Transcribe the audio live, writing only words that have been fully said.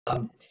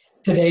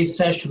Today's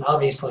session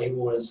obviously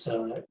was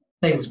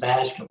things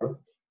vascular,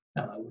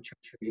 which I'm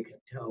sure you can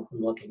tell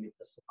from looking at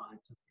the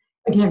slides.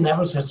 Again, that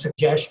was a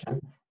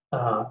suggestion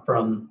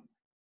from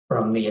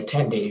the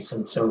attendees,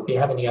 and so if you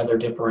have any other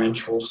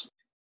differentials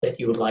that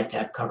you would like to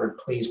have covered,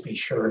 please be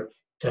sure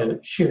to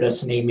shoot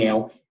us an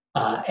email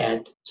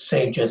at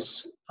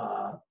Sagis,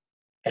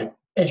 at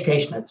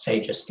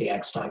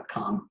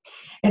education@sagisdx.com.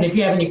 And if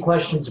you have any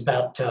questions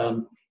about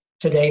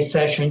today's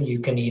session, you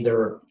can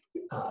either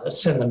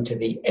send them to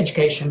the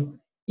education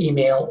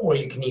email, or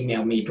you can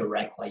email me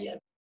directly at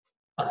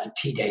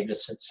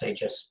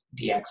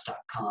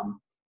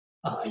tdavis@sagisdx.com.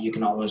 You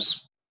can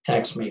always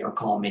text me or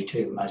call me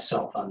too. My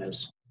cell phone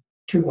is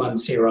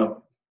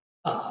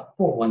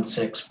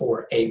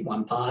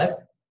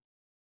 210-416-4815.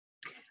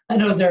 I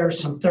know there are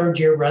some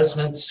third-year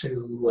residents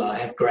who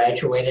have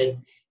graduated,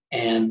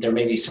 and there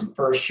may be some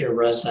first-year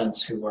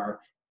residents who are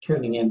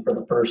tuning in for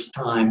the first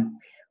time.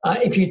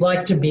 If you'd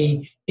like to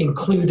be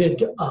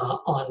included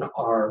on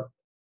our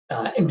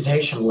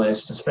invitation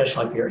list,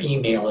 especially if your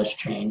email has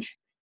changed,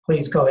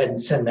 please go ahead and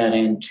send that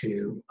in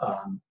to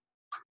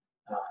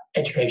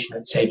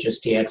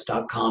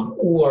education@sagisdx.com,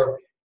 or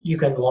you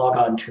can log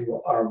on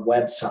to our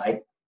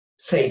website,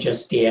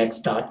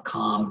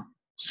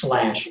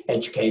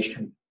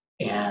 sagisdx.com/education,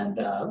 and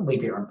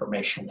leave your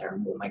information there,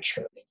 and we'll make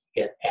sure that you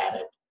get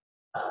added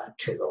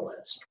to the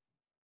list.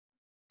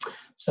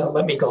 So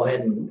let me go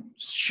ahead and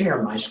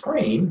share my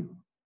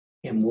screen,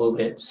 and we'll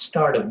get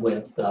started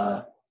with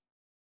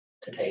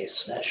today's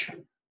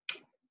session.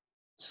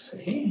 Let's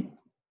see,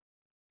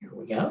 here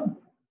we go.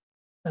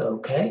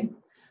 Okay,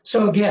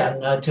 so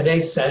again,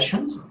 today's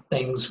session's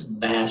things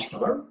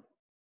vascular.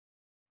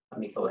 Let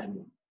me go ahead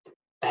and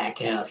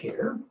back out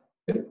here.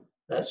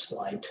 That's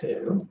slide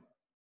 2.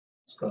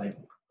 Let's go ahead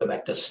and go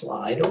back to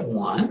slide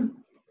 1.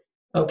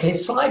 Okay,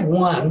 slide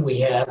 1, we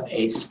have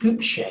a scoop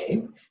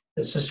shave.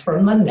 This is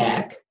from the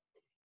neck,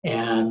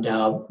 and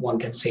one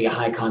can see a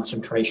high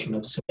concentration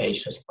of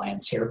sebaceous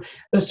glands here.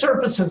 The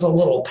surface is a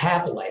little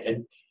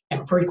papillated,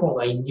 and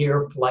frequently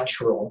near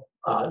flexural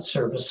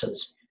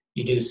surfaces,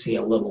 you do see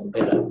a little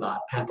bit of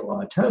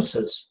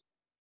papillomatosis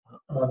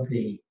of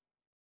the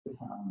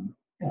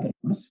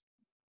epidermis.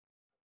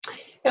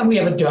 And we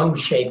have a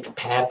dome-shaped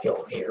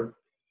papule here.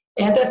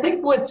 And I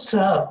think what's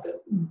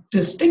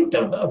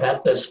distinctive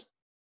about this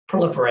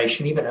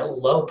proliferation, even at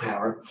low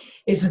power,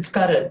 is it's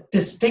got a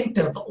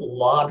distinctive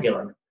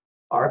lobular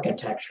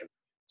architecture.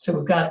 So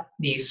we've got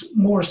these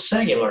more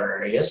cellular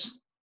areas.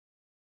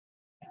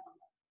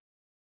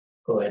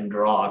 Go ahead and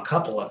draw a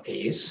couple of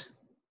these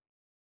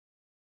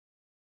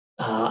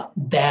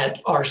that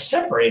are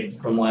separated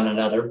from one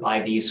another by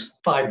these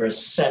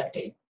fibrous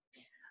septae.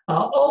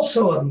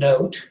 Also of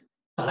note,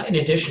 in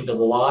addition to the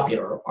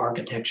lobular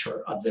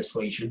architecture of this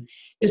lesion,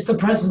 is the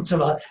presence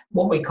of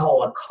what we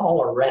call a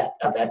collarette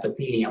of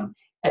epithelium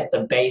at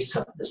the base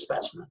of the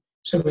specimen.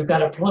 So we've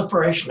got a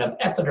proliferation of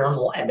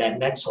epidermal and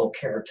adnexal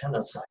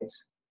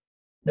keratinocytes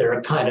that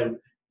are kind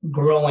of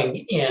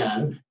growing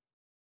in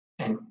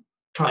and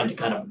trying to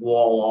kind of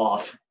wall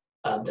off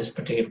this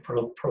particular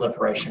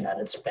proliferation at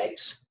its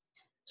base.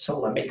 So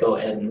let me go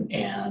ahead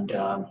and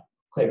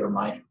clear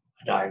my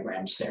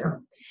diagrams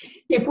there.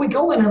 If we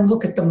go in and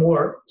look at the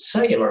more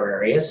cellular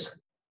areas,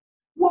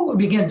 what we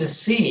begin to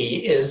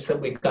see is that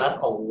we've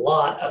got a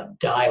lot of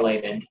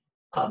dilated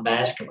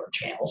vascular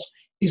channels.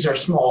 These are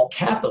small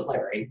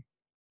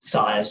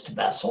capillary-sized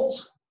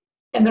vessels,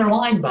 and they're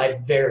lined by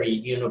very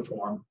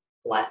uniform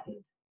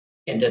flattened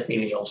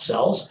endothelial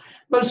cells.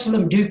 Most of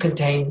them do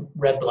contain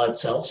red blood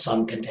cells.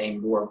 Some contain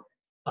more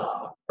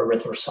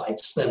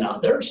erythrocytes than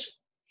others.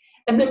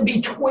 And then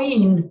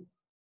between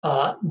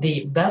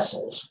the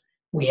vessels,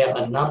 we have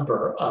a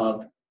number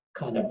of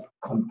kind of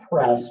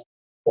compressed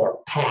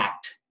or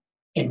packed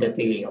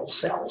endothelial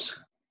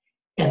cells.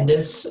 And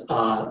this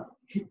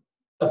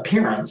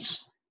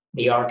appearance,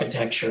 the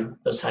architecture,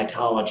 the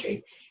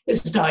cytology,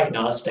 is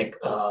diagnostic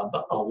of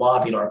a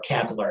lobular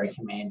capillary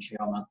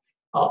hemangioma,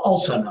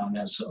 also known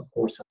as, of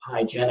course, a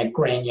pyogenic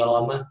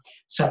granuloma.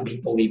 Some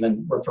people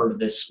even refer to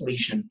this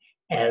lesion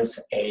as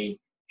a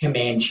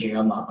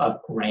hemangioma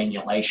of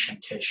granulation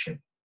tissue.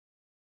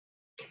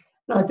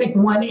 Now, I think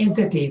one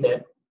entity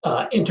that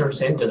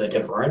enters into the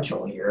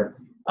differential here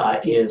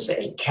is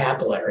a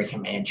capillary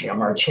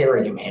hemangioma or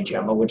cherry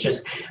hemangioma, which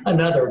is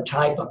another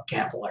type of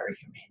capillary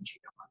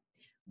hemangioma.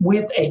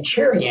 With a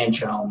cherry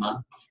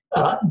angioma,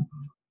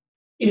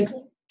 it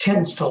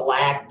tends to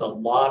lack the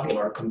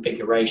lobular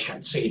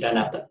configuration, so you don't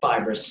have the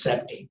fibrous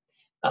septae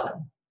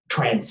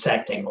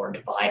transecting or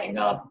dividing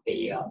up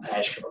the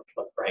vascular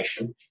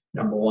proliferation,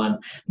 number one.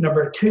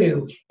 Number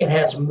two, it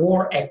has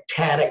more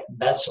ectatic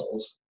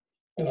vessels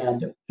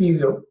and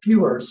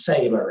fewer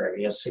cellular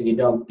areas, so you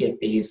don't get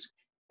these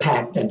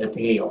packed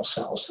endothelial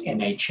cells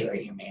in a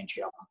cherry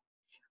hemangioma.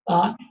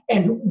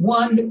 And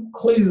one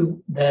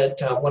clue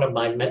that one of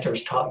my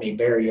mentors taught me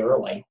very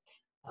early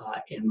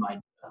in my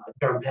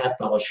Dermpath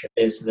fellowship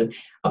is that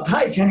a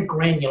pyogenic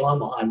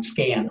granuloma on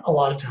scan a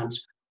lot of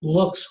times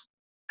looks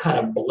kind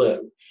of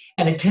blue.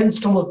 And it tends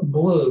to look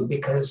blue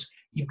because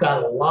you've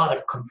got a lot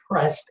of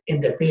compressed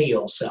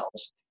endothelial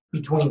cells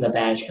between the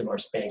vascular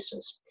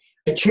spaces.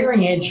 A cherry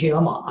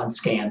angioma on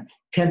scan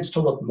tends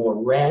to look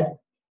more red,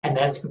 and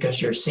that's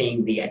because you're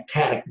seeing the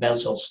ectatic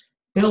vessels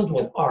filled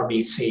with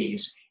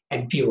RBCs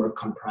and fewer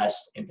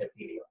compressed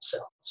endothelial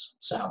cells.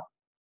 So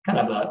kind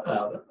of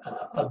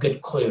a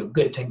good clue,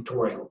 good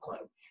tinctorial clue.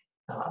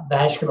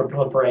 Vascular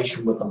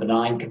proliferation with a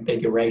benign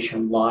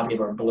configuration,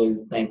 lobular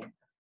blue, think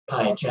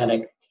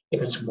pyogenic.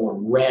 If it's more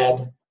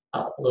red,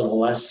 a little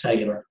less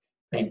cellular,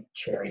 think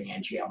cherry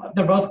angioma.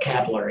 They're both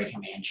capillary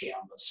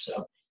hemangiomas,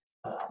 so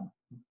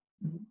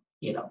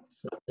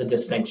the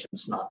distinction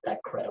is not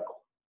that critical.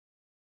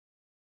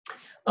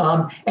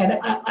 And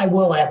I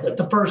will add that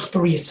the first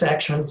three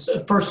slides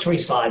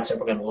that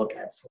we're going to look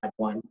at, slide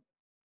 1,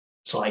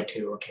 slide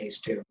 2, or case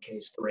 2, and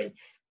case 3,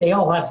 they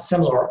all have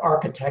similar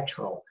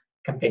architectural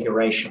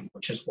configuration,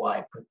 which is why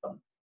I put them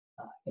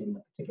in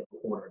the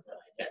particular order that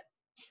I did.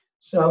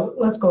 So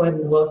let's go ahead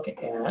and look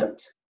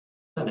at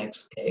the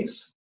next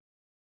case.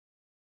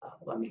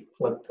 Let me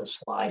flip the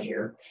slide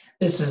here.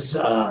 This is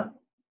a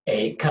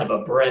kind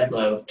of a bread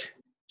loaf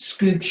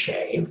scoop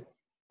shave.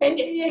 And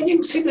you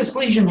can see this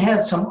lesion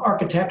has some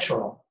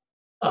architectural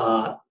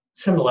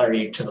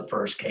similarity to the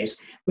first case.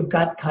 We've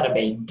got kind of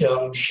a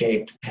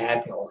dome-shaped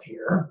papule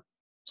here.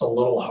 It's a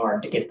little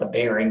hard to get the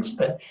bearings,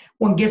 but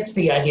one gets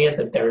the idea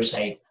that there's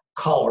a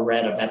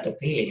collarette of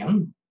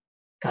epithelium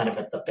kind of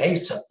at the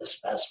base of the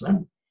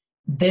specimen.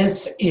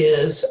 This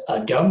is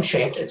a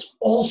dome-shaped, it's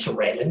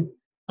ulcerated,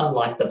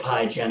 unlike the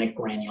pyogenic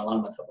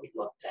granuloma that we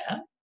looked at.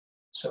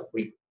 So if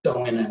we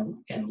go in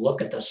and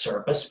look at the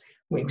surface,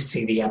 we can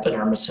see the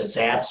epidermis is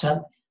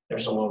absent.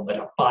 There's a little bit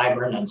of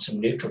fibrin and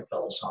some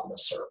neutrophils on the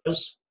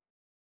surface.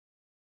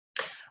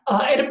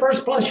 At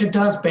first blush, it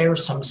does bear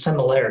some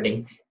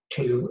similarity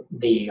to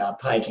the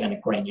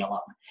pyogenic granuloma.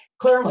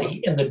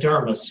 Clearly, in the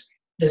dermis,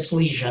 this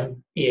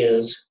lesion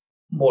is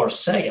more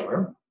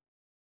cellular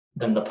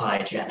than the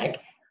pyogenic.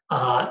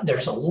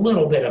 There's a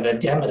little bit of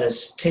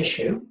edematous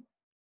tissue,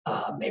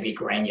 maybe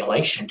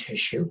granulation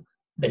tissue,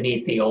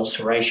 beneath the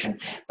ulceration,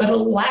 but it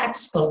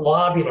lacks the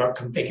lobular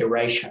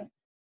configuration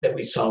that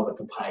we saw with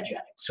the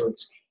pyogenic. So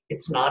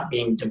it's not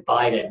being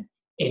divided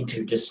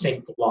into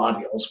distinct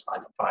lobules by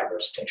the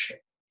fibrous tissue.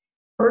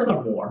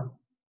 Furthermore,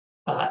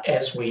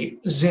 as we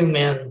zoom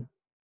in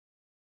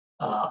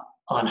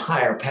on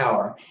higher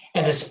power,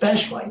 and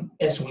especially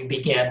as we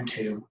begin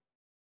to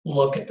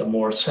look at the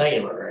more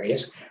cellular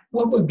areas,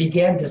 what we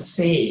begin to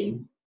see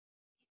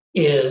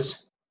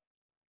is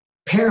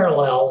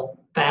parallel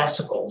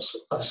fascicles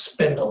of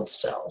spindled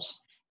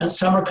cells. And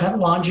some are cut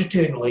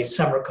longitudinally,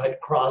 some are cut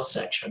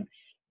cross-section.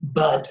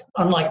 But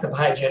unlike the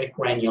pyogenic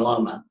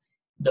granuloma,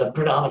 the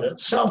predominant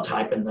cell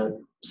type in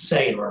the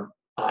cellular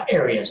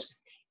areas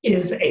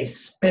is a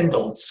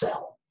spindled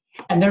cell.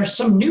 And there's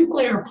some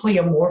nuclear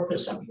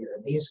pleomorphism here.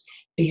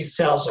 These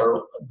cells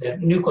are, the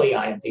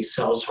nuclei of these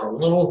cells are a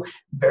little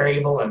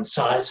variable in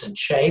size and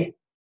shape.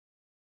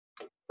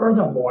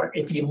 Furthermore,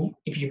 if you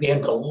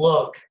begin to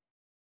look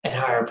at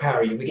higher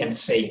power, you begin to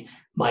see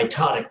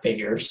mitotic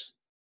figures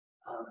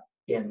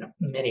in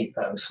many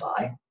foci.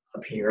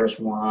 Up here is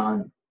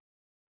one,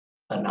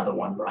 another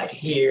one right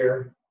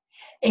here,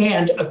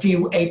 and a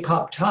few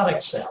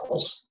apoptotic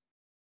cells.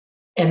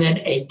 And then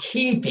a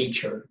key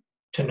feature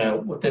to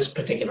note with this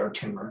particular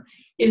tumor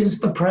is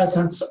the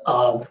presence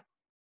of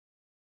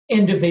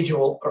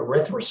individual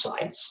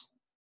erythrocytes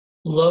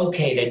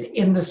located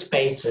in the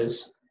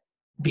spaces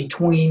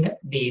between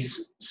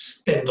these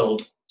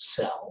spindled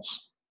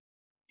cells.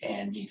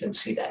 And you can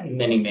see that in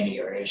many, many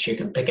areas. You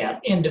can pick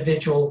out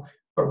individual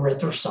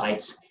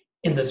erythrocytes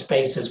in the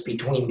spaces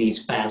between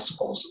these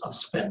fascicles of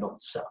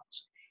spindled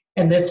cells.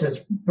 And this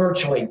is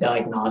virtually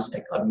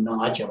diagnostic of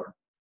nodular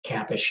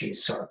Kaposi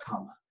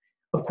sarcoma.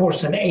 Of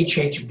course, an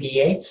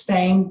HHV8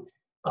 stain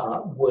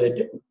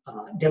would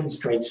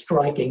demonstrate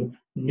striking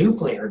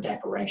nuclear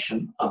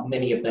decoration of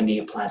many of the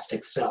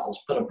neoplastic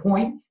cells. But a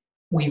point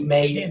we've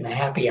made in the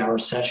happy hour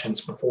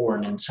sessions before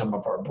and in some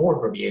of our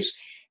board reviews,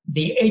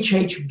 the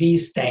HHV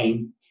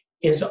stain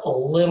is a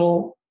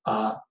little,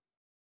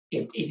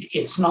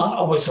 it's not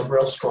always a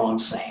real strong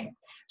stain.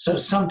 So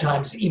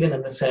sometimes, even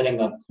in the setting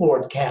of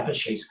florid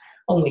Kaposis,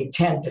 only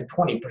 10 to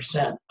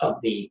 20% of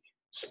the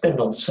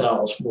spindle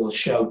cells will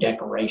show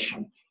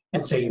decoration.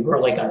 And so you've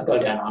really got to go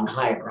down on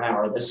higher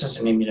power. This is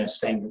an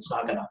immunostain that's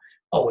not going to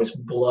always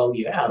blow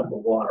you out of the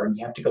water. And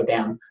you have to go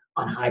down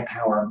on high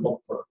power and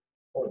look for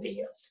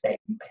the staining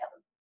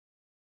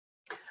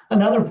pattern.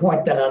 Another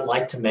point that I'd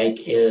like to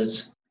make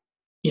is,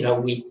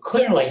 we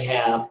clearly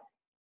have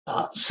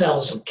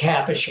cells of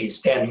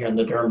Kaposis down here in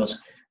the dermis,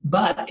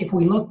 but if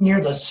we look near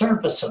the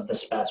surface of the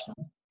specimen,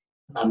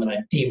 and I'm going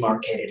to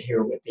demarcate it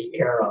here with the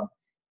arrow,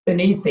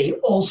 beneath the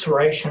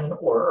ulceration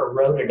or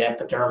eroded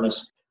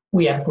epidermis,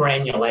 we have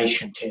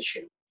granulation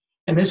tissue.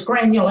 And this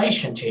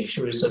granulation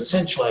tissue is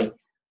essentially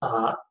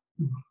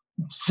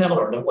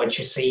similar to what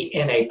you see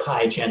in a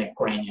pyogenic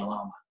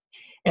granuloma.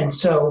 And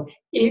so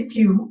if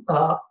you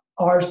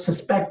are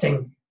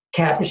suspecting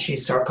Kaposi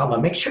sarcoma,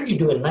 make sure you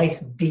do a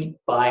nice deep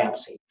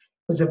biopsy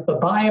Because if the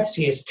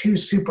biopsy is too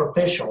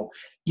superficial,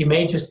 you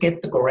may just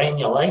get the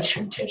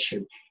granulation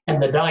tissue,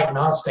 and the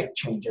diagnostic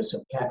changes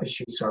of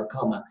Kaposi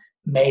sarcoma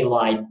may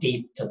lie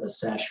deep to the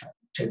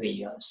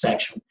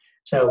section.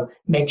 So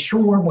make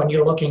sure when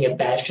you're looking at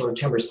vascular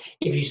tumors,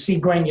 if you see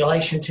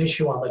granulation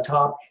tissue on the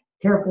top,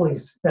 carefully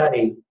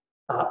study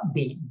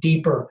the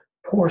deeper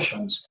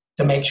portions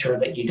to make sure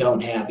that you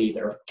don't have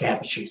either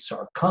Kaposi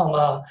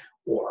sarcoma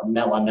or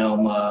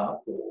melanoma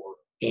or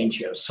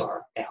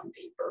angiosarc down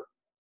deeper.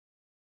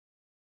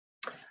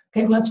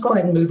 Okay, let's go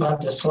ahead and move on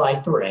to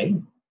slide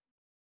 3.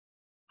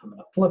 I'm going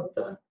to flip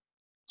the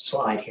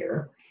slide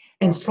here.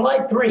 And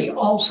slide 3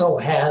 also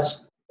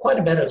has quite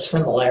a bit of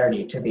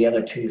similarity to the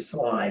other 2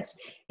 slides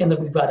in that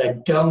we've got a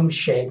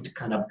dome-shaped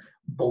kind of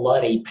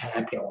bloody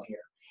papule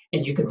here.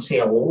 And you can see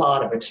a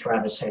lot of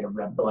extravasated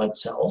red blood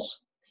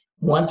cells.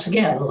 Once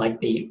again, like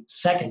the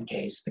second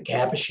case, the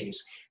Kaposis,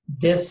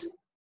 this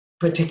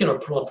particular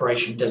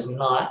proliferation does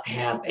not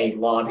have a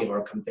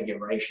lobular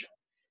configuration.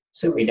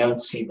 So we don't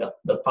see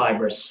the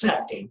fibrous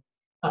septum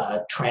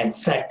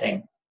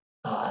transecting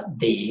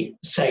the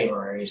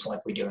cellular areas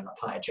like we do in a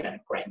pyogenic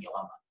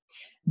granuloma.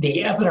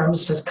 The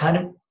epidermis is kind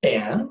of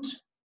thinned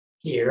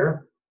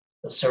here.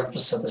 The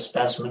surface of the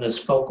specimen is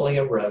focally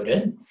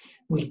eroded.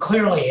 We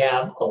clearly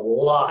have a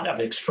lot of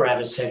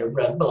extravasated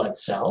red blood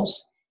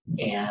cells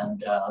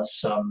and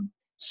some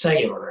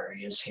cellular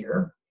areas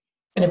here.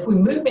 And if we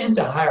move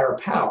into higher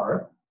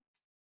power,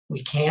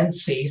 we can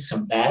see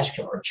some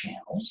vascular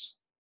channels.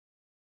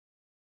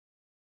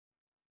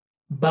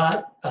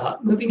 But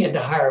moving into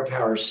higher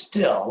power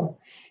still,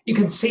 you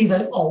can see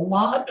that a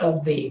lot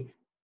of the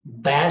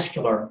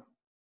vascular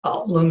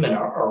lumina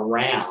are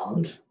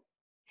round.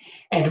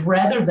 And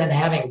rather than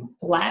having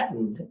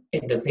flattened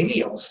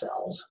endothelial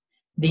cells,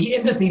 the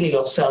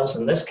endothelial cells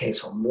in this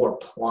case are more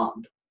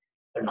plump.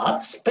 They're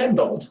not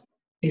spindled.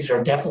 These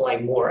are definitely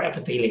more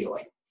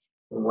epithelioid,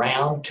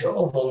 round to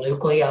oval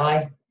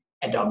nuclei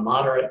and a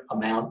moderate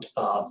amount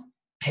of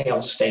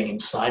pale staining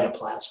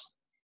cytoplasm.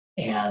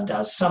 And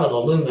some of the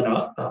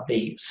lumina of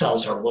the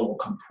cells are a little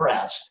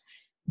compressed,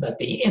 but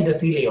the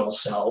endothelial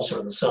cells,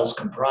 or the cells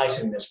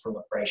comprising this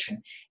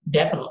proliferation,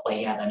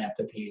 definitely have an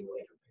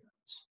epithelioid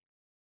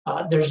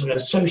appearance. There's an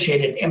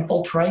associated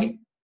infiltrate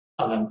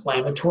of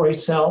inflammatory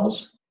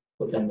cells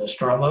within the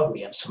stroma.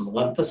 We have some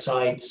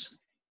lymphocytes,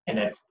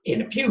 and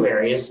in a few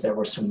areas there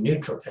were some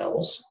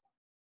neutrophils.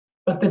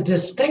 But the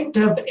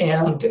distinctive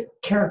and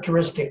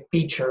characteristic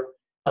feature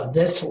of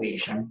this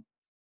lesion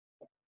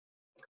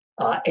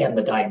and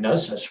the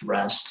diagnosis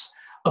rests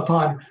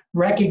upon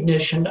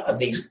recognition of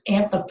these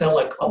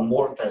amphiphilic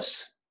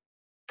amorphous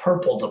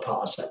purple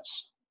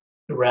deposits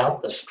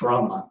throughout the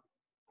stroma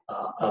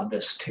of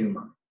this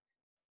tumor.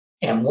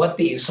 And what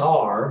these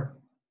are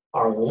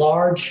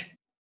large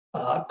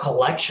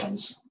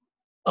collections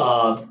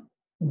of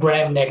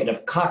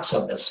gram-negative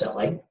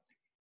coxobacilli.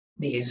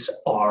 These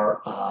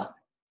are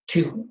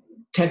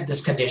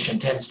this condition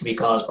tends to be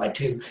caused by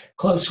 2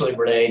 closely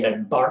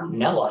related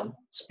Bartonella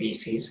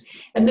species,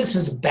 and this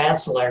is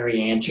Bacillary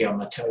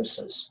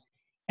angiomatosis.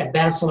 And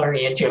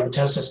Bacillary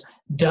angiomatosis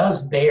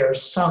does bear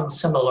some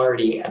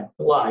similarity at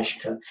blush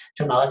to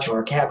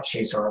nodular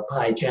Kaposis or a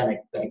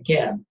pyogenic, but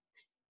again,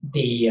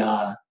 the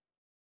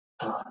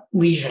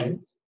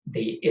lesion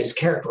is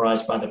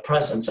characterized by the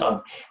presence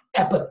of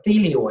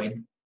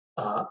epithelioid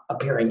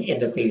appearing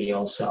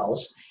endothelial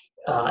cells,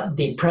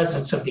 the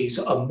presence of these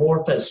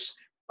amorphous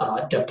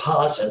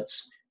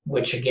deposits,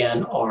 which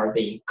again are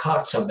the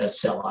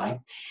coxobacilli,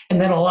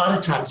 and then a lot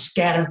of times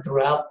scattered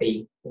throughout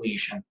the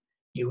lesion,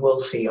 you will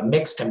see a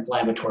mixed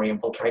inflammatory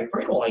infiltrate.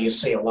 Frequently, you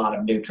see a lot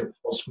of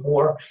neutrophils,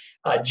 more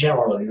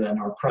generally than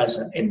are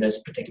present in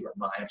this particular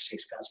biopsy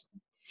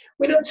specimen.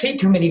 We don't see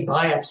too many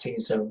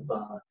biopsies of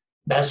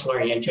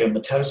bacillary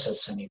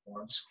angiomatosis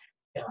anymore.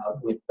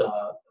 With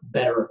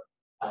better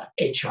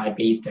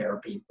HIV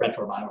therapy,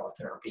 retroviral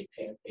therapy,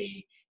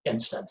 the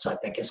incidence, I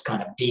think, is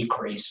kind of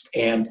decreased.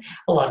 And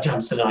a lot of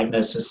times the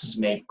diagnosis is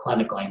made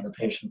clinically and the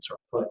patients are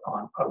put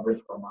on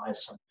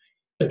erythromycin.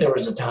 But there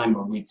was a time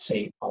where we'd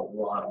see a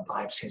lot of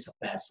biopsies of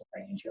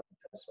bacillary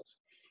angiomatosis.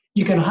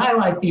 You can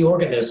highlight the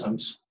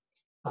organisms,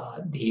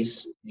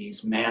 these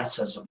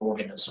masses of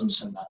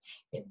organisms in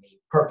the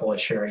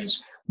purplish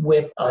areas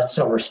with a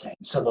silver stain.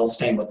 So they'll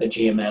stain with a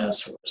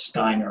GMS or a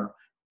Steiner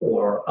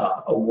or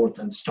a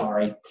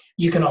Wharton-Starry.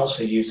 You can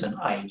also use an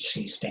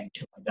IHC stain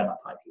to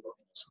identify the organisms.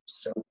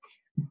 So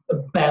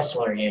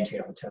bacillary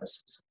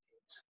angiomatosis,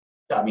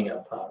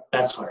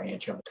 bacillary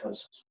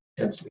angiomatosis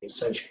tends to be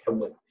associated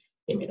with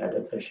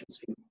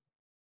immunodeficiency.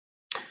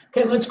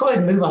 Okay, let's go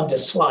ahead and move on to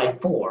slide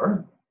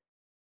 4.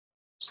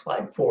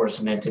 Slide 4 is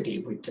an entity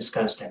we've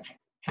discussed in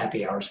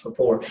happy hours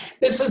before.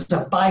 This is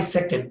a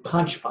bisected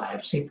punch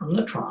biopsy from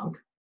the trunk.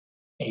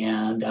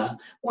 And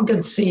one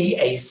can see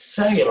a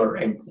cellular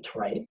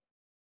infiltrate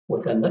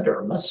within the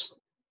dermis.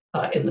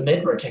 In the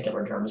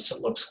mid-reticular dermis,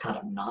 it looks kind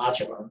of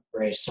nodular,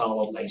 very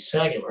solidly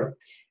cellular.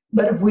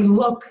 But if we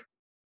look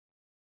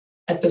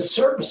at the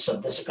surface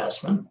of the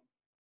specimen,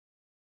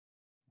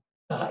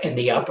 in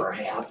the upper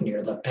half,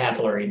 near the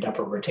papillary and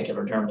upper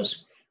reticular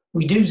dermis,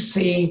 we do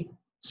see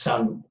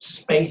some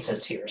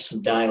spaces here,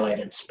 some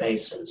dilated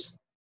spaces.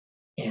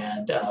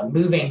 And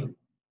moving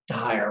to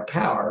higher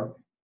power,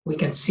 we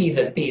can see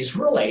that these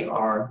really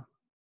are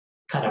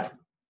kind of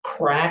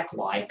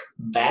crack-like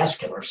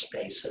vascular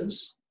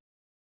spaces.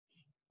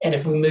 And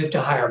if we move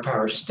to higher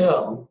power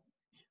still,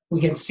 we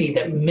can see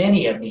that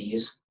many of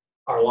these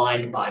are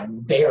lined by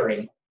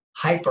very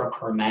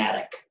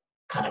hyperchromatic,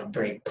 kind of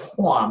very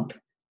plump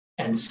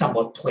and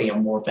somewhat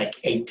pleomorphic,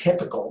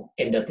 atypical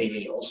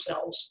endothelial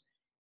cells.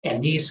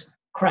 And these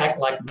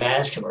crack-like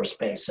vascular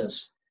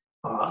spaces,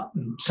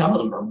 some of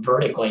them are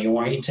vertically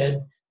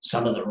oriented,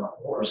 some of them are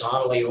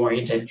horizontally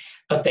oriented,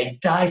 but they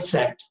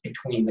dissect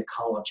between the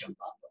collagen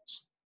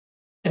bundles.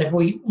 And if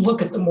we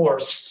look at the more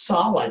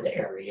solid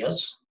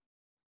areas,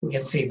 we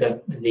can see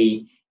that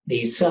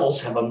these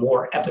cells have a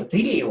more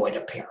epithelioid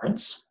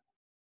appearance,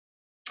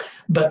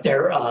 but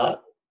they're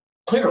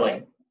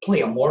clearly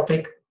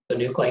pleomorphic, the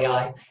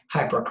nuclei,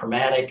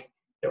 hyperchromatic.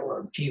 There were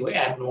a few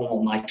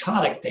abnormal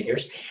mitotic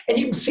figures. And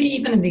you can see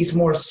even in these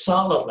more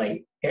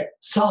solid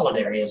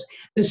areas,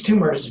 this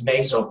tumor is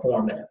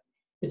vasoformative.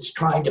 It's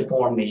trying to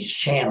form these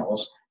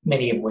channels,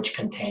 many of which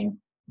contain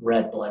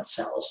red blood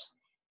cells.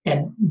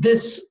 And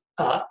this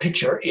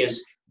picture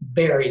is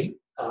very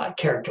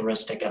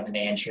characteristic of an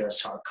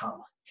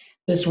angiosarcoma.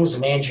 This was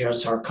an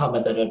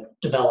angiosarcoma that had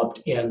developed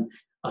in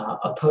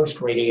a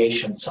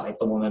post-radiation site.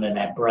 The woman that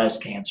had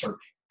breast cancer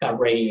got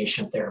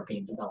radiation therapy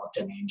and developed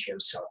an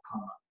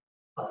angiosarcoma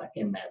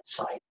in that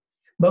site.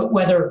 But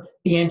whether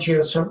the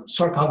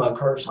angiosarcoma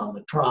occurs on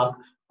the trunk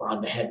or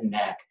on the head and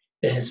neck,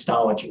 the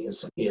histology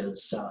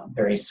is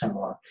very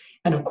similar.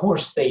 And of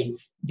course, the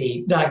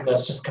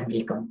diagnosis can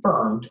be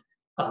confirmed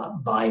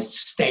by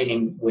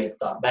staining with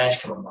a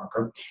vascular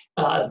marker.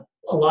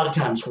 A lot of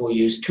times we'll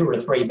use 2 or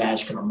 3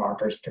 vascular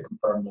markers to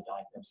confirm the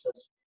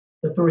diagnosis.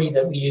 The 3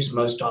 that we use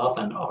most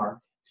often are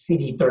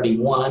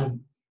CD31,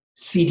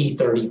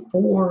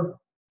 CD34,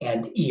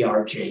 and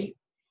ERG.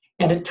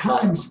 And at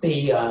times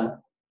the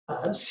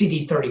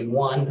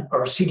CD31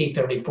 or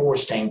CD34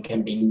 stain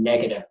can be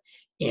negative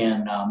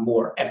in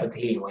more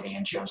epithelioid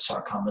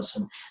angiosarcomas.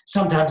 And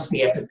sometimes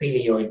the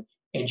epithelioid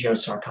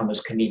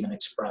angiosarcomas can even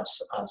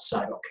express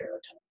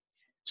cytokeratin.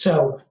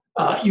 So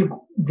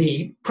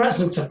the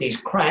presence of these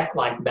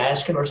crack-like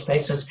vascular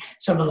spaces,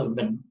 some of them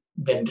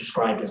have been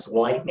described as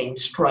lightning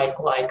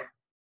strike-like,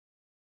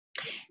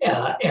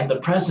 and the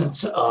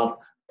presence of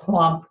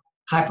plump,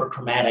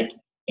 hyperchromatic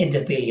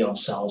endothelial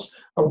cells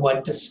are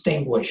what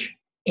distinguish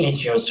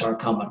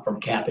angiosarcoma from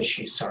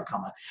Kaposi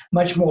sarcoma.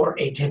 Much more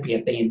atypia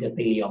of the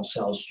endothelial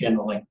cells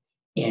generally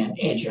in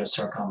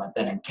angiosarcoma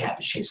than in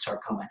Kaposi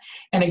sarcoma.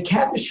 And in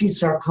Kaposi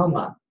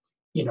sarcoma,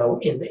 you know,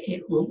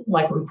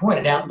 like we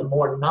pointed out, in the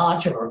more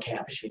nodular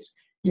Kaposis,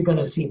 you're going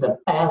to see the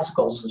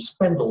fascicles or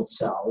spindled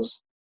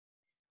cells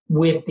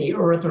with the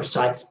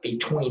erythrocytes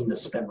between the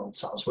spindled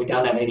cells. We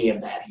don't have any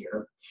of that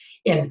here.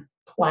 In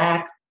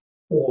plaque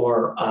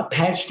or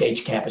patch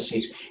stage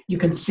Kaposis, you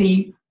can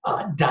see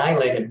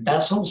dilated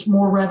vessels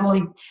more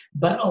readily,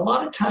 but a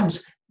lot of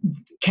times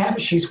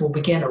Kaposis will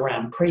begin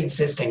around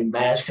pre-existing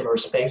vascular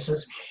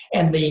spaces,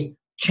 and the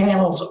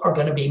channels are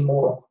going to be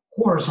more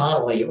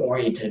horizontally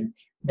oriented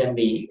than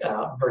the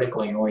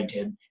vertically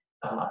oriented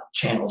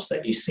channels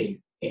that you see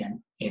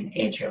in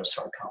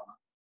angiosarcoma.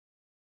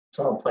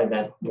 So hopefully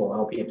that will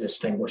help you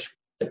distinguish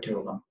the 2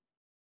 of them.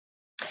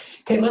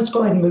 Okay, let's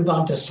go ahead and move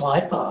on to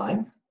slide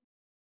 5.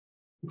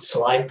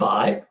 Slide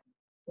 5,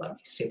 let me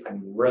see if I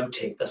can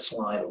rotate the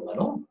slide a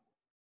little.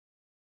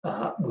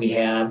 We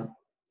have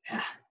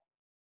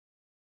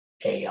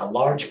a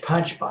large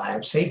punch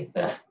biopsy.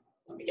 Let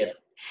me get it.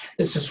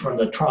 This is from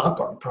the trunk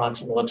or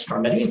proximal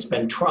extremity. It's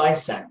been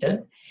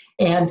trisected.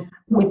 And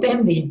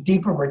within the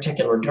deeper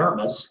reticular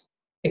dermis,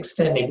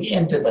 extending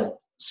into the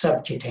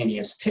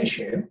subcutaneous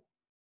tissue,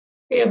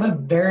 we have a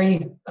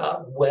very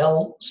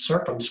well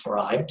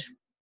circumscribed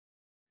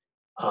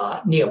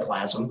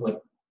neoplasm with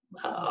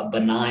a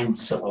benign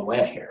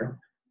silhouette here.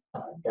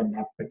 Doesn't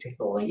have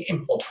particularly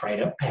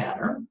infiltrative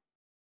pattern.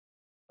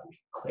 Let me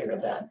clear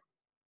that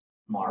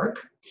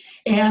mark.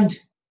 And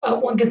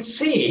one can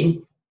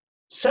see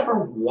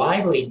several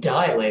widely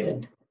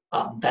dilated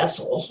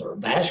vessels or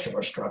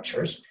vascular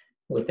structures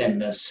within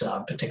this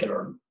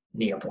particular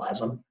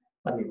neoplasm.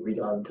 Let me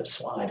reload the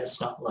slide.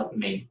 It's not letting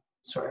me,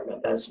 sorry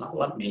about that, it's not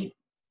letting me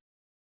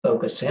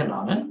focus in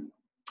on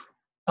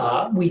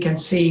it. We can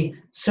see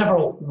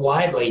several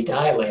widely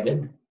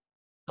dilated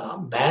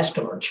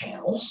vascular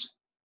channels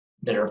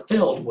that are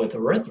filled with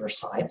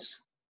erythrocytes.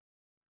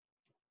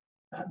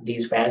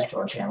 These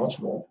vascular channels,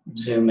 we'll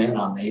zoom in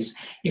on these.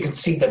 You can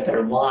see that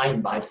they're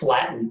lined by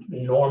flattened,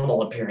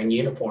 normal appearing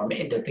uniform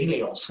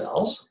endothelial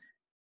cells.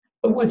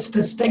 But what's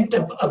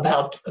distinctive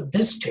about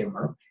this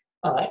tumor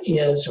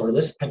or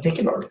this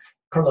particular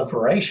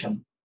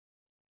proliferation,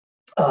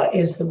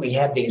 is that we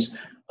have these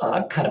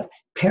kind of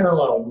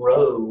parallel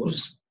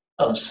rows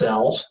of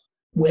cells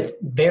with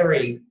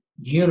very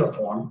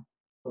uniform,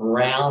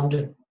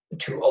 round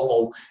to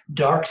oval,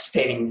 dark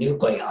staining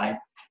nuclei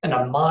and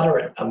a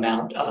moderate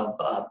amount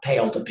of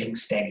pale to pink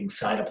staining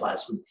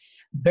cytoplasm.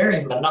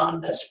 very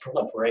monotonous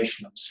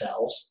proliferation of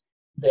cells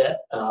that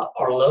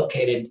are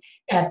located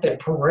at the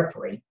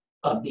periphery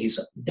of these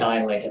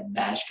dilated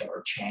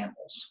vascular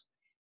channels.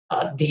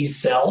 These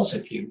cells,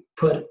 if you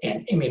put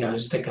an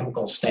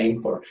immunohistochemical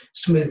stain for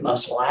smooth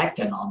muscle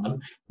actin on them,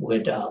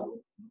 would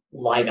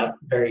light up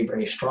very,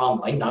 very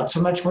strongly, not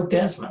so much with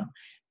desmin,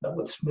 but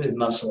with smooth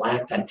muscle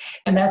actin.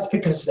 And that's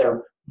because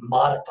they're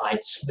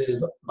modified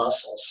smooth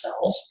muscle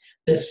cells.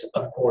 This,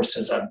 of course,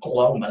 is a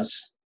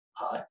glomus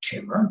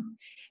tumor.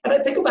 And I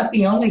think about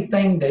the only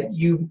thing that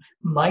you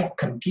might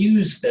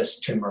confuse this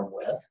tumor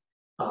with,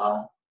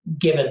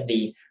 given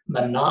the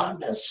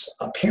monotonous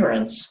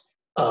appearance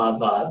of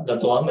the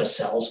glomus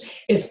cells,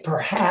 is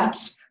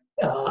perhaps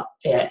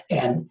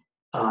an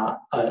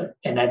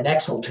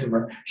adnexal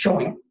tumor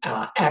showing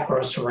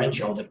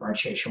acrosyringeal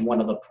differentiation,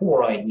 one of the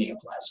poroid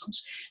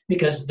neoplasms,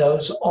 because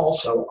those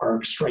also are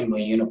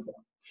extremely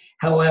uniform.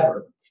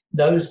 However,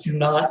 those do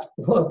not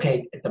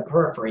locate at the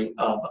periphery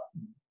of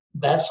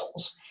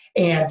vessels,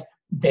 and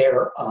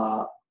they're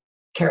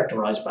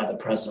characterized by the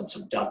presence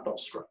of ductal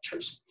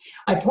structures.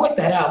 I point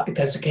that out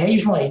because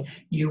occasionally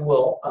you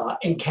will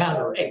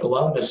encounter a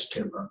glomus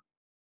tumor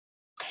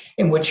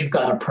in which you've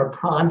got a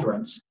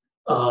preponderance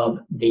of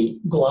the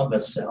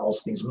glomus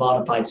cells, these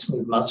modified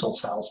smooth muscle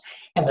cells,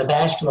 and the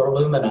vascular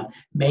lumina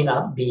may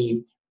not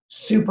be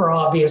super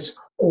obvious,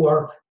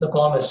 or the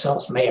glomus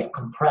cells may have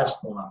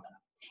compressed the lumina.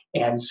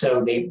 And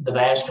so the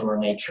vascular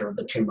nature of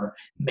the tumor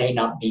may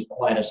not be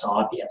quite as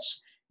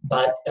obvious.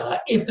 But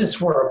if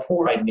this were a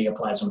poroid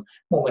neoplasm,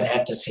 one would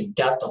have to see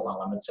ductal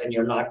elements, and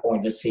you're not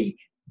going to see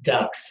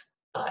ducts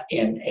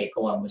in a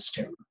glomus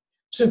tumor.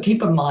 So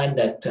keep in mind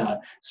that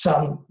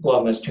some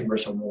glomus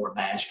tumors are more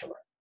vascular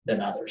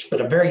than others, but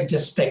a very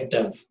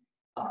distinctive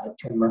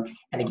tumor.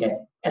 And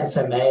again,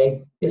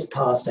 SMA is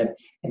positive,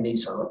 and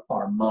these are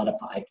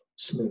modified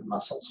smooth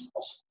muscle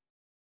cells.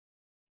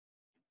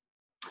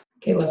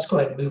 Okay, let's go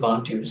ahead and move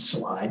on to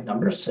slide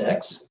number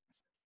 6.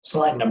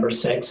 Slide number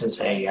 6 is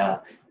a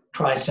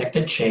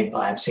trisected shave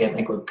biopsy. I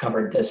think we've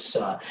covered this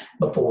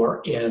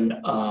before in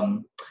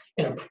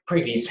a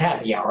previous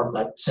happy hour,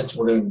 but since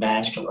we're doing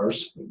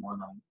vasculars, we want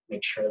to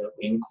make sure that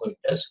we include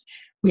this.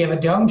 We have a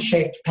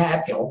dome-shaped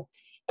papule,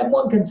 and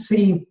one can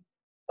see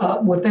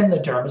within the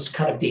dermis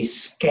kind of these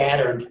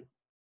scattered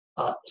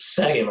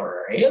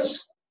cellular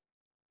areas.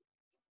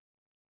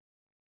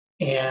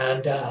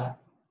 And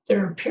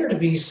there appear to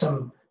be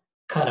some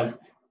kind of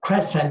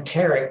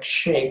crescenteric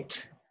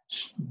shaped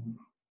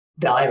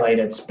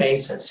dilated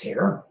spaces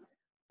here.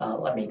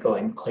 Let me go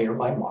ahead and clear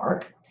my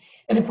mark.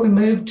 And if we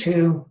move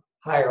to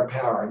higher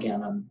power,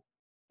 again, I'm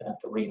gonna have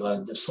to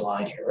reload the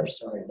slide here,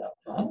 sorry about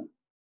that.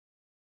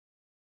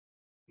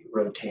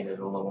 Rotate it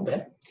a little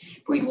bit.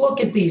 If we look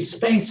at these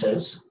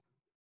spaces,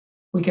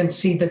 we can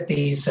see that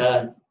these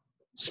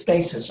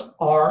spaces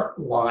are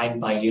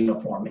lined by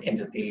uniform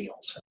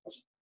endothelial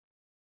cells.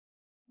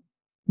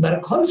 But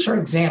a closer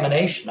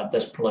examination of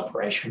this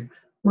proliferation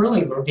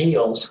really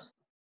reveals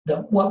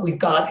that what we've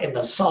got in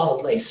the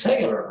solidly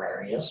cellular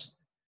areas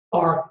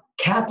are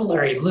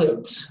capillary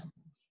loops.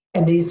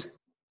 And these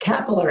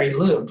capillary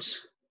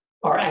loops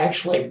are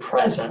actually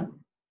present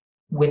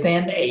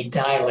within a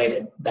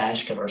dilated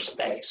vascular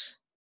space.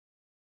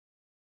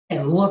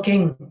 And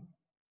looking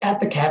at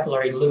the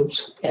capillary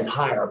loops at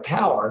higher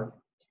power,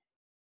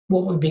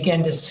 what we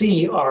begin to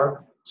see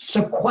are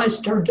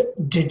sequestered,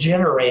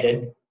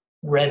 degenerated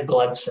red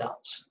blood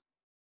cells.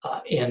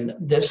 In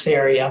this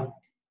area,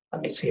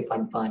 let me see if I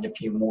can find a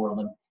few more of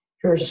them.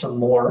 Here's some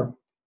more.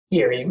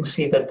 Here you can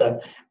see that the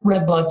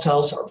red blood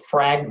cells are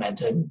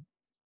fragmented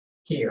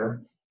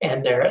here,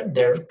 and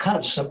they're kind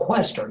of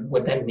sequestered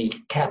within the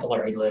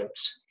capillary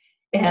loops.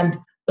 And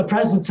the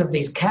presence of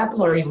these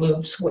capillary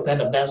loops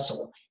within a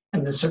vessel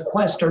and the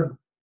sequestered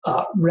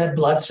red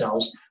blood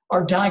cells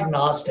are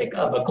diagnostic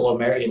of a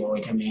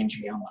glomeruloid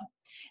hemangioma.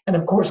 And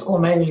of course,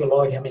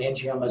 glomeruloid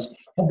hemangiomas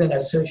have been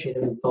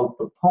associated with both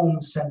the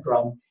Pohm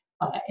syndrome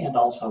and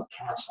also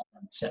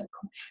Castleman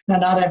syndrome. Now,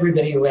 not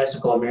everybody who has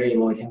a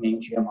glomeruloid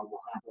hemangioma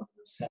will have one of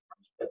those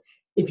syndromes, but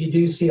if you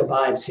do see a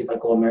biopsy of a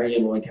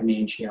glomeruloid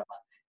hemangioma,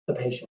 the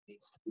patient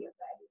needs to be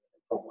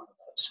evaluated for one of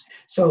those.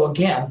 So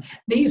again,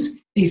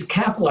 these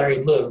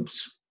capillary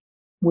loops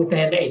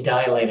within a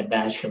dilated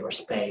vascular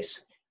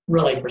space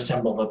really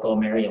resemble the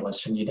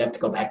glomerulus, and you'd have to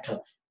go back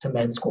to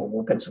med school and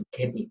look at some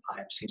kidney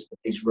biopsies, but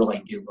these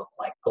really do look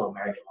like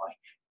glomeruli.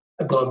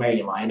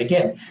 And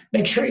again,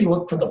 make sure you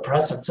look for the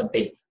presence of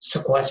the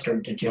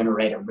sequestered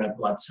degenerated red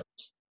blood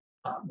cells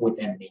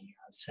within the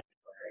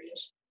cellular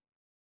areas.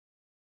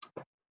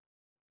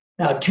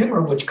 Now, a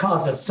tumor which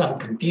causes some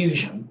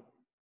confusion,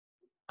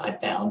 I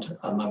found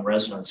among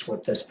residents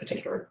with this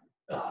particular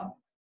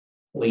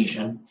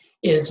lesion,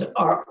 is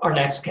our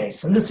next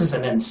case. And this is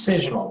an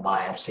incisional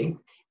biopsy.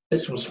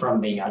 This was from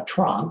the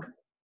trunk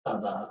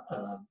of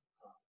a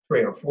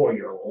 3 or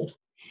 4-year-old.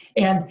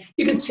 And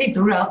you can see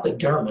throughout the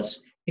dermis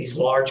these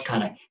large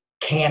kind of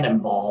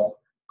cannonball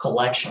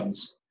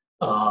collections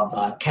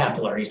of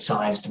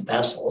capillary-sized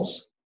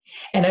vessels.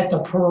 And at the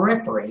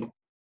periphery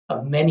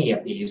of many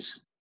of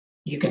these,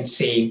 you can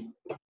see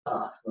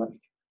let me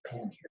get a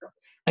pen here.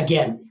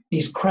 Again,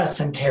 these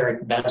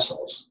crescenteric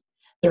vessels,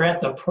 they're at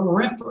the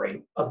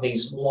periphery of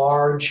these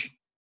large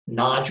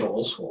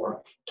nodules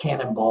or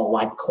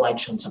cannonball-like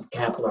collections of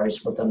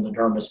capillaries within the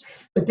dermis.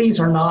 But these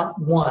are not,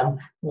 one,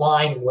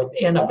 lying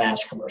within a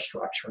vascular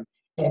structure,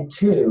 and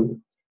two,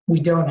 we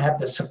don't have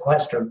the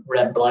sequestered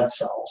red blood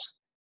cells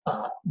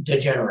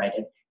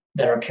degenerated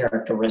that are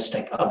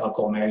characteristic of a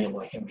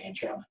glomerular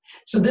hemangioma.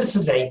 So this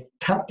is a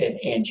tufted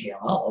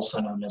angioma, also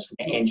known as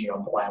an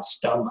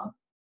angioblastoma.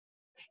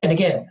 And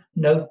again,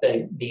 note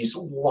these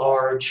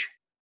large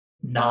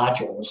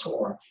nodules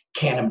or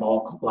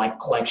cannonball-like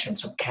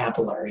collections of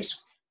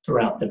capillaries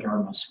throughout the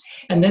dermis.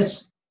 And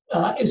this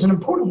is an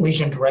important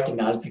lesion to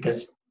recognize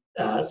because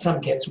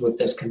some kids with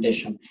this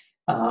condition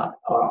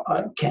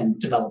can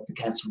develop the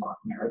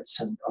Katzenbach-Merritt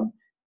syndrome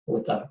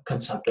with a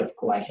consumptive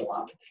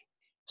coagulopathy.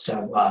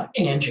 So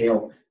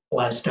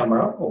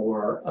angioblastoma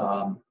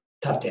or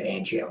tufted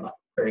angioma,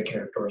 very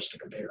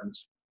characteristic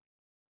appearance.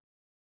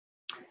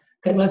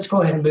 Okay, let's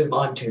go ahead and move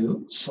on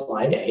to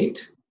slide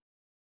 8.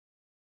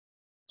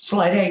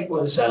 Slide 8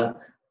 was a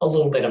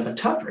little bit of a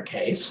tougher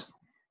case.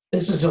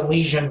 This is a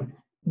lesion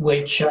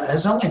which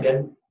has only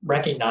been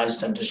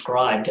recognized and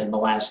described in the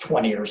last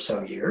 20 or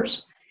so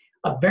years.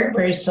 Very,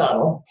 very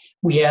subtle.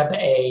 We have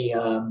a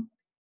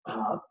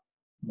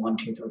 1,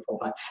 2, 3, 4,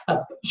 5, a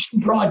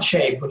broad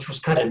shave, which was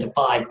cut into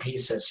 5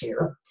 pieces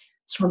here.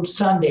 It's from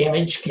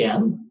sun-damaged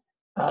skin.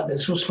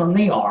 This was from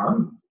the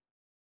arm.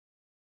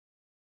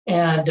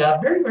 And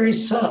very, very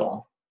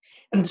subtle.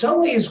 And it's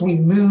only as we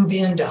move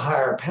into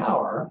higher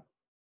power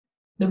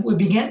that we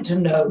begin to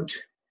note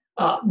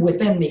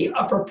within the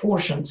upper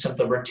portions of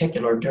the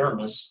reticular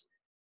dermis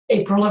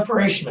a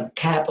proliferation of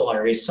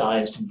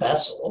capillary-sized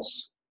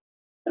vessels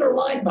that are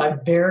lined by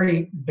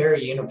very,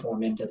 very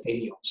uniform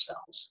endothelial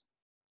cells.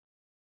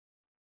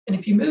 And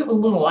if you move a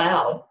little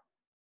out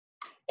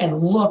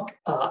and look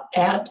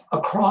at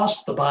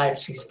across the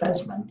biopsy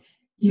specimen,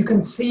 you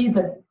can see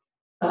that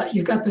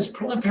you've got this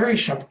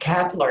proliferation of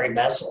capillary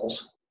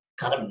vessels,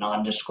 kind of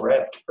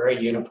nondescript,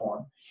 very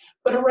uniform,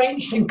 but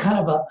arranged in kind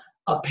of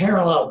a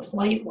parallel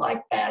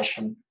plate-like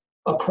fashion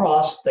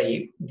across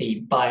the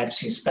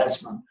biopsy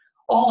specimen,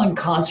 all in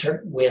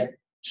concert with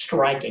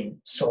striking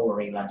solar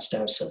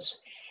elastosis.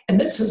 And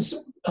this is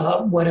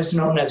what is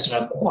known as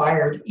an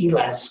acquired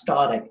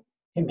elastotic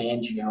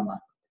hemangioma.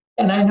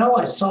 And I know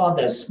I saw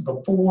this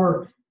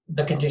before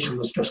the condition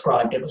was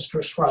described. It was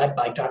described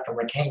by Dr.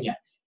 Requena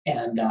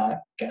and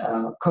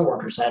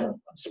co-workers out of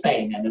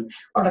Spain in an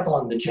article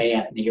in the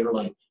JF in the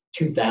early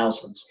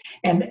 2000s.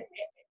 And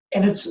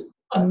it's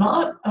a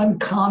not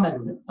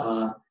uncommon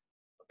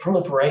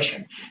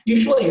proliferation.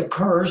 Usually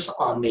occurs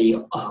on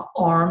the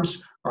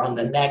arms or on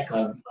the neck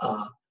of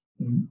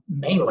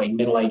mainly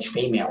middle-aged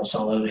females,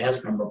 although it has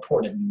been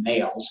reported in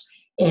males,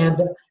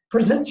 and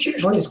presents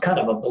usually as kind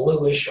of a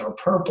bluish or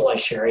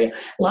purplish area.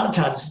 A lot of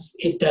times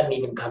it doesn't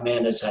even come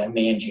in as a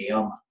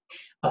hemangioma,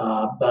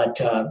 but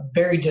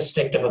very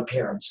distinctive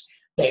appearance.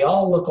 They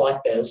all look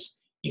like this.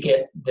 You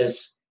get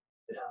this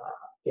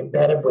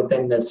embedded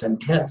within this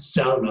intense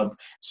zone of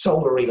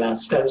solar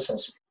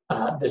elastosis,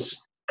 this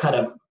kind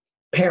of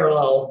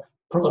parallel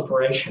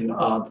proliferation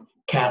of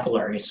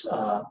capillaries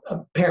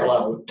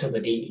parallel to the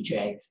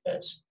DEJ that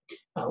is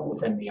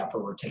within the upper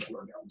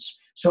reticular dermis.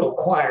 So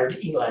acquired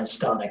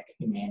elastotic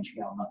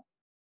hemangioma.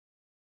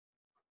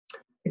 I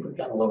think we've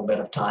got a little bit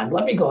of time.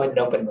 Let me go ahead and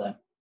open the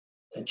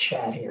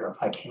chat here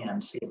if I can,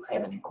 see if I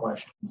have any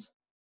questions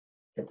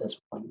at this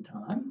point in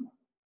time.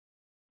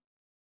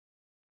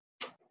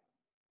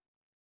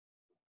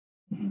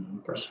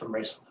 For some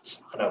reason,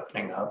 it's not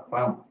opening up.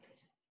 Well,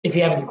 if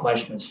you have any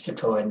questions,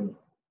 just go ahead and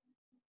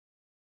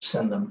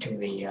send them to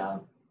the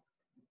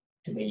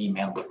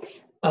email.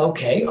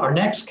 Okay, our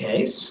next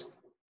case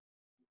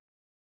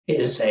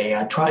is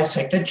a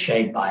trisected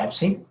shade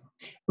biopsy.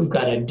 We've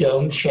got a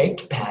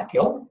dome-shaped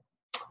papule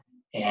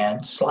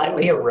and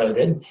slightly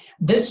eroded.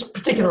 This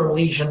particular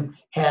lesion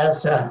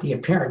has the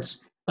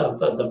appearance of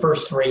the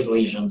first 3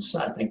 lesions,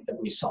 I think, that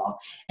we saw.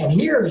 And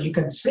here you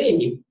can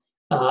see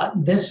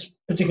this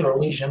particular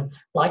lesion,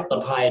 like the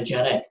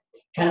pyogenic,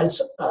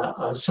 has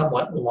a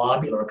somewhat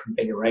lobular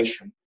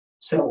configuration.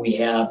 So we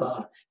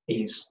have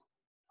these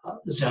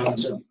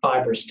zones of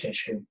fibrous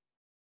tissue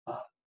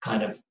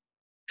kind of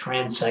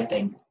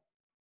transecting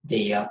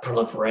the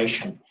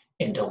proliferation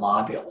into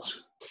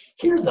lobules.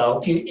 Here,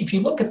 though, if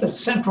you look at the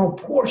central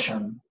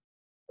portion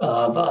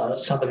of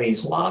some of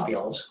these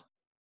lobules,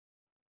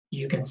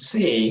 you can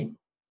see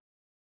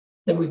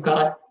that we've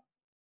got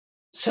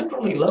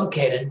centrally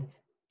located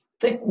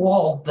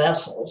thick-walled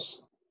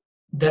vessels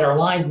that are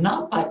lined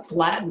not by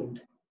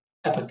flattened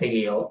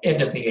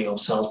endothelial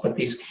cells, but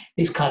these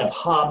kind of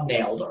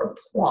hobnailed or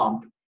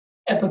plump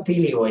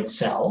epithelioid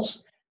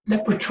cells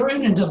that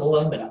protrude into the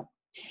lumina.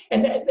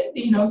 And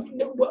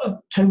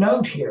to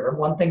note here,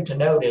 one thing to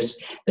note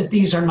is that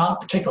these are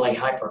not particularly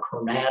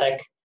hyperchromatic.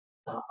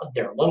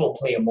 They're a little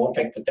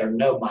pleomorphic, but there are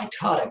no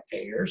mitotic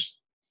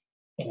figures.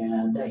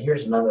 And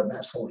here's another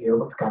vessel here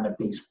with kind of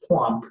these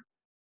plump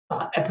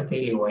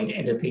epithelioid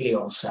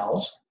endothelial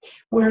cells,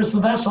 whereas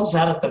the vessels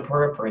out at the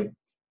periphery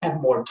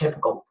have more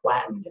typical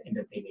flattened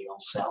endothelial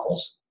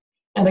cells.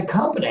 And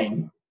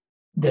accompanying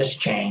this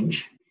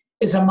change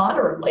is a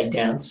moderately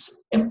dense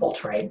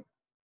infiltrate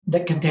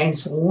that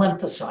contains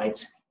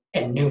lymphocytes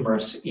and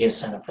numerous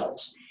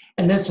eosinophils.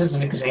 And this is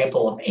an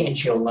example of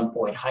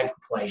angiolymphoid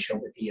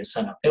hyperplasia with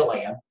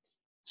eosinophilia.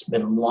 It's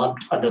been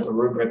lumped under the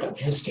rubric of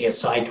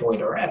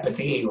histiocytoid or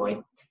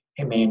epithelioid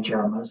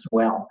hemangioma as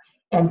well.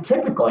 And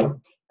typically,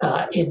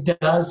 it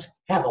does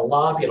have a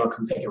lobular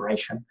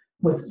configuration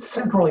with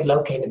centrally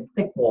located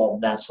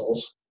thick-walled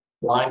vessels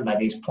lined by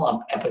these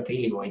plump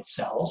epithelioid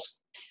cells.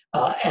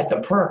 At the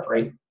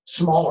periphery,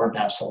 smaller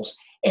vessels,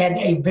 and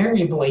a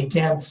variably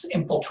dense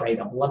infiltrate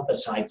of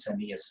lymphocytes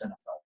and eosinophils.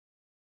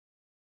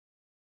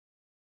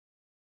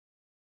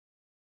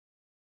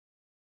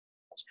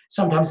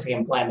 Sometimes the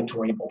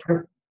inflammatory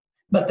infiltrate,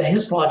 but the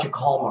histologic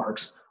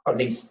hallmarks are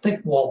these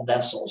thick-walled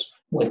vessels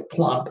with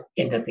plump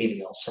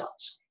endothelial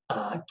cells.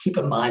 Keep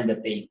in mind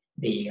that the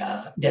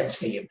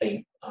density of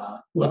the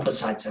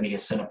lymphocytes and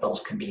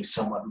eosinophils can be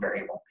somewhat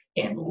variable,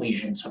 and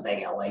lesions of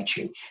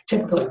ALHE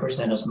typically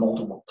present as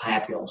multiple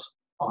papules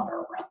on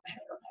or around the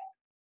head or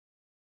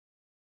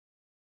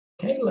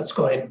neck. Okay, let's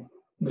go ahead and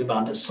move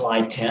on to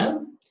slide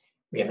 10.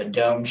 We have a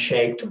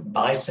dome-shaped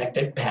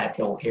bisected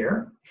papule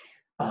here.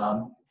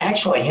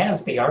 Actually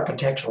has the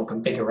architectural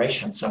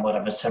configuration somewhat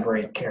of a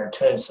seborrheic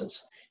keratosis.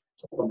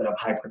 It's a little bit of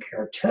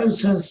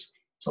hyperkeratosis.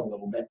 It's a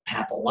little bit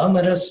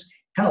papillomatous.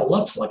 Kind of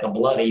looks like a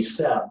bloody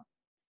seb.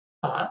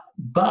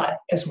 But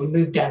as we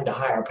move down to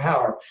higher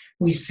power,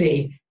 we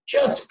see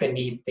just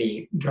beneath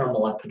the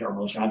dermal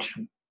epidermal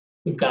junction,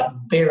 we've got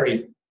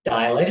very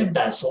dilated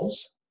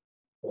vessels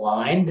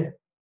lined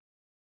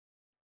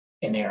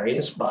in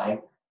areas by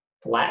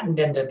flattened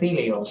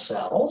endothelial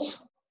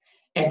cells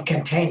and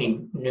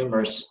containing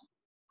numerous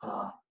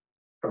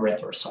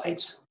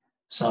erythrocytes.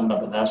 Some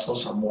of the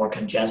vessels are more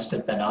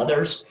congested than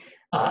others.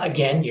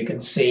 Again, you can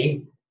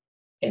see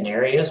in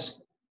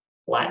areas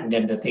flattened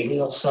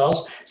endothelial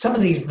cells. Some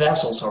of these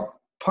vessels are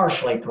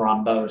partially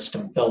thrombosed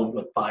and filled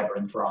with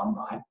fibrin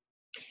thrombi,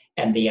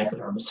 and the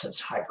epidermis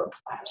is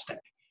hyperplastic.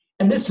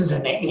 And this is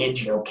an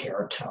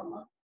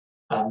angiokeratoma,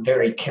 a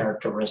very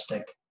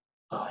characteristic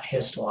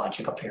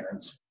histologic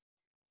appearance.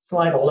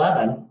 Slide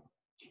 11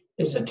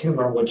 is a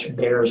tumor which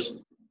bears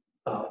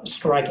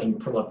striking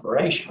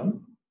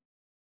proliferation,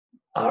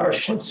 or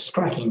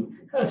striking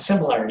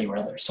similarity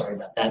rather, sorry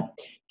about that,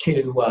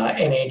 to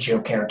an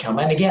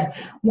angiokeratoma. And again,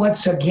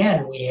 once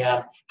again, we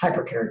have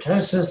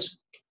hyperkeratosis,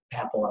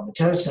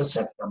 papillomatosis,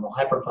 epidermal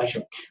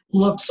hyperplasia.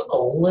 Looks a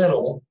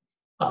little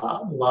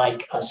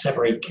like a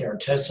seborrheic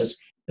keratosis.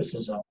 This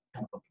is a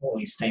kind of a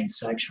poorly stained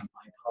section.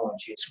 My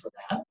apologies for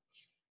that.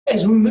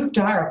 As we move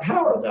to higher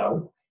power,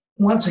 though,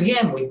 once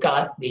again, we've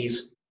got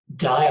these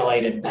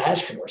dilated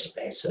vascular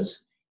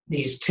spaces.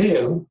 These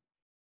two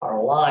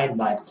are lined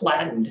by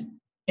flattened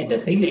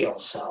endothelial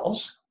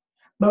cells,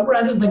 but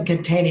rather than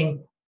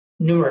containing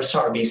numerous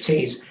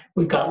RBCs,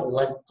 we've got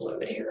lymph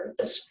fluid here,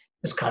 this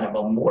kind of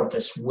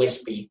amorphous,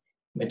 wispy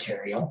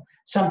material.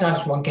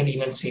 Sometimes one can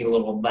even see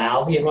little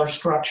valvular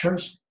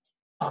structures,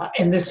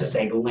 and this is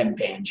a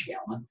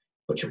lymphangioma,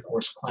 which of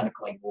course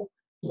clinically will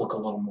look a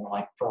little more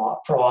like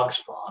frog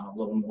spawn, a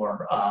little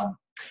more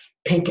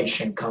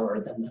pinkish in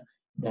color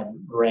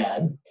than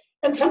red.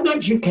 And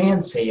sometimes you can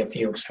see a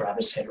few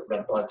extravasated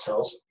red blood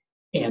cells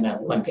in a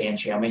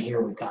lymphangioma.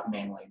 Here we've got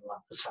mainly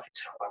lymphocytes,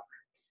 however.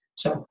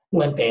 So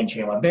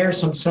lymphangioma bears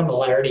some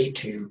similarity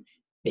to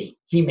the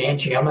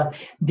hemangioma.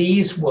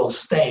 These will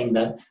stain,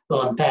 the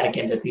lymphatic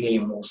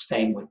endothelium will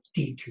stain with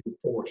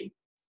D240,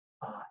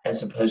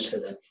 as opposed to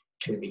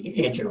the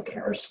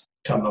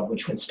angiokeratoma,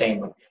 which would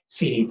stain with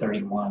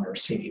CD31 or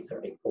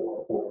CD34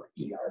 or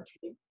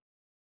ERG.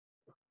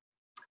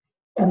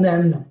 And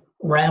then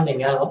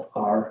rounding out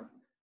our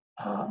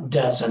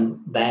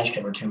dozen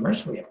vascular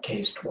tumors, we have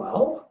case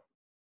 12.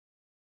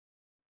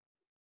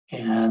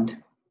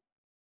 And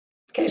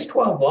case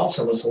 12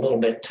 also was a little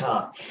bit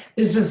tough.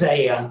 This is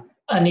a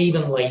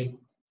unevenly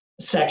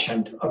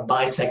sectioned or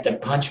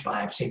bisected punch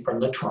biopsy from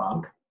the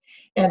trunk.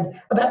 And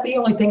about the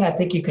only thing I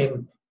think you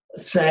can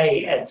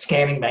say at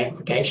scanning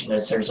magnification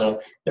is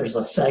there's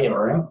a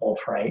cellular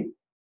infiltrate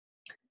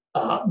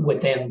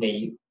within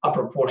the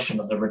upper portion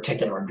of the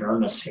reticular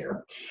dermis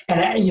here. And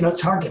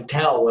it's hard to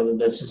tell whether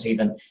this is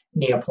even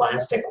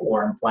neoplastic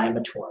or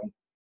inflammatory.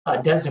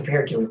 It does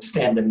appear to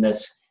extend in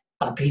this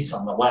piece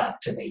on the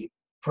left to the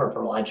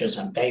peripheral edges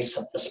and base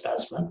of the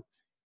specimen.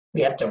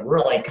 We have to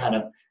really kind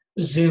of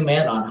zoom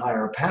in on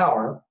higher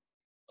power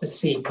to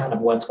see kind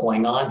of what's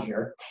going on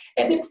here.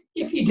 And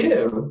if you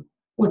do,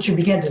 what you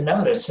begin to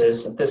notice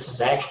is that this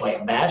is actually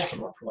a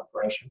vascular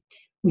proliferation.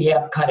 We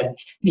have kind of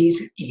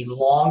these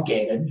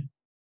elongated,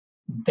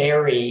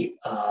 very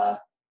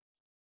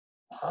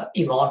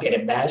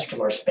elongated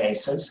vascular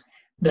spaces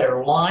that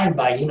are lined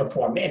by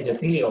uniform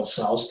endothelial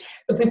cells,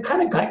 but they've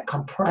kind of got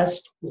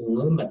compressed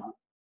lumina.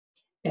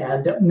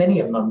 And many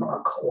of them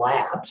are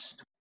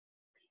collapsed,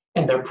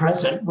 and they're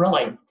present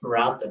really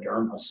throughout the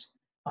dermis.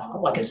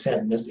 like I said,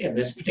 in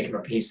this particular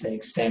piece, they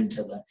extend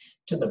to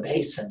the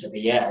base and to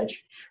the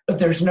edge, but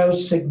there's no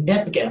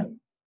significant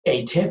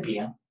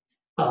atypia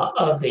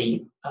of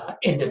the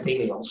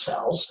endothelial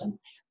cells, and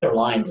they're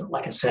lined,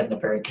 like I said, in a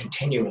very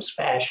continuous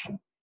fashion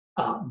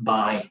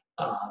by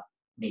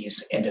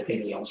these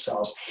endothelial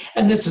cells.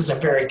 And this is a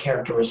very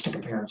characteristic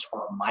appearance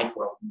for a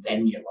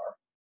microvenular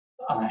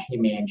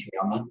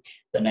hemangioma.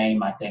 The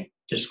name, I think,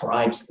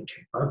 describes the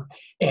tumor.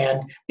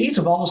 And these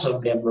have also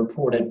been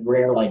reported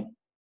rarely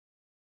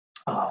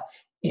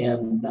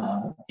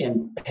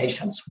in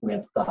patients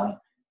with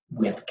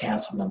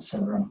Castleman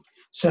syndrome.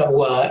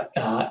 So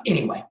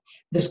anyway,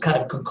 this kind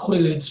of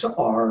concludes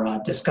our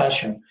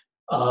discussion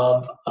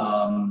of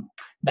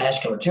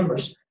vascular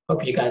tumors.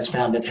 Hope you guys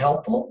found it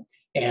helpful.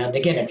 And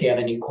again, if you have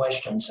any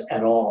questions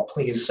at all,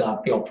 please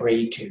feel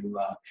free to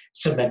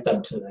submit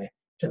them to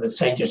the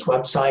Sagis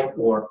website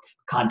or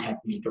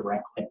contact me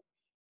directly.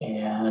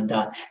 And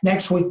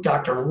next week,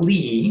 Dr.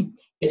 Lee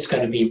is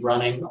going to be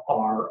running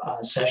our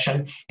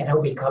session, and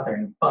he'll be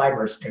covering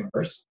fibrous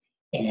tumors.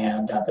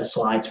 And the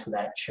slides for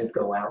that should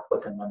go out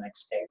within the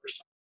next day or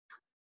so.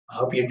 I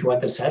hope you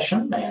enjoyed the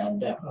session,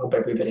 and I hope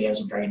everybody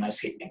has a very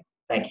nice evening.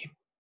 Thank you.